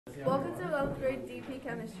Welcome to 11th grade DP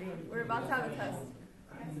chemistry. We're about to have a test.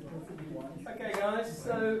 Okay guys,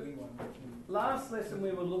 so last lesson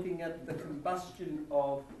we were looking at the combustion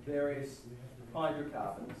of various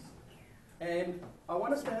hydrocarbons, and I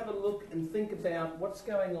want us to have a look and think about what's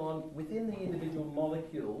going on within the individual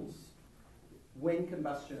molecules when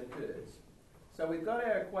combustion occurs. So we've got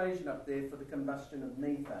our equation up there for the combustion of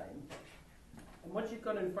methane, and what you've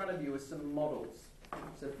got in front of you are some models.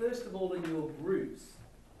 So first of all, in your groups,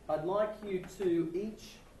 I'd like you to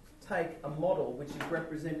each take a model which is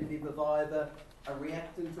representative of either a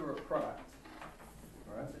reactant or a product.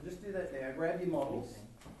 Alright, so just do that now. Grab your models,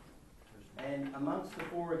 and amongst the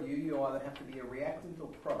four of you, you either have to be a reactant or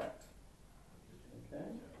product. Okay?